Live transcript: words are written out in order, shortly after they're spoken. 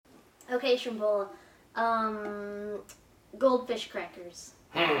Okay, Shrimbola. Goldfish crackers.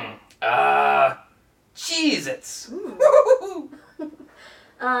 Cheez-Its.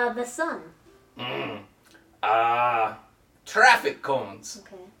 The sun. Traffic cones.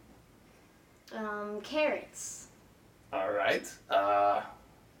 Okay. Carrots. All right.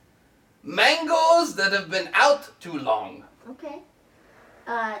 Mangoes that have been out too long. Okay.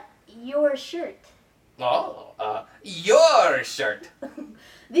 Your shirt. Oh, your shirt.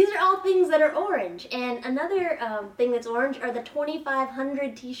 These are all things that are orange. And another thing that's orange are the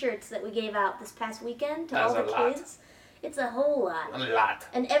 2,500 t-shirts that we gave out this past weekend to all That's the a lot. kids. It's a whole lot. A lot.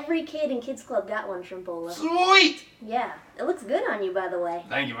 And every kid in Kids Club got one, Shrimpola. Sweet. Yeah. It looks good on you, by the way.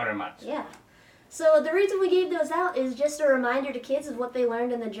 Thank you very much. Yeah. So the reason we gave those out is just a reminder to kids of what they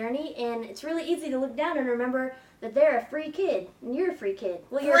learned in the journey, and it's really easy to look down and remember that they're a free kid, and you're a free kid.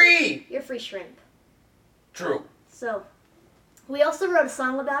 Well, Free! You're free shrimp. True. So, we also wrote a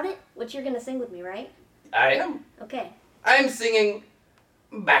song about it, which you're going to sing with me, right? I am. Okay. I'm singing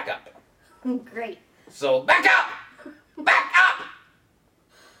back up. Great. So back up! Back up!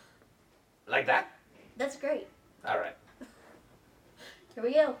 Like that? That's great. All right. Here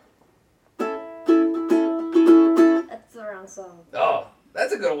we go. That's the wrong song. Oh,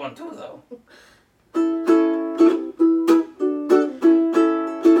 that's a good one too, though.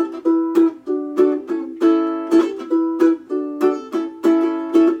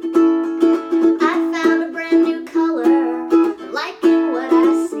 I found a brand new color, liking what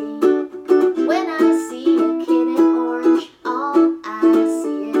I see. When I see a kid in orange, all I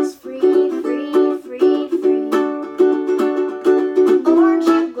see is free, free, free, free. Orange,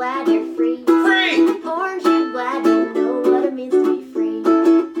 you glad you're free. Free! Orange, you glad you know what it means to be free.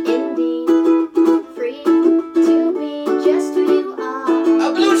 Indeed, free to be just who you are.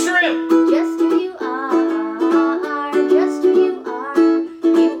 A blue shrimp! Just who you are. Just who you are.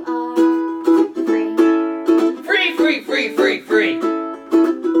 You are free. Free, free, free, free, free!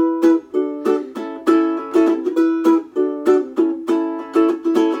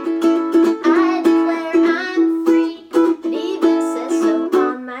 I declare I'm free. It even says so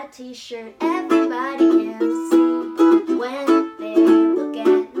on my t-shirt.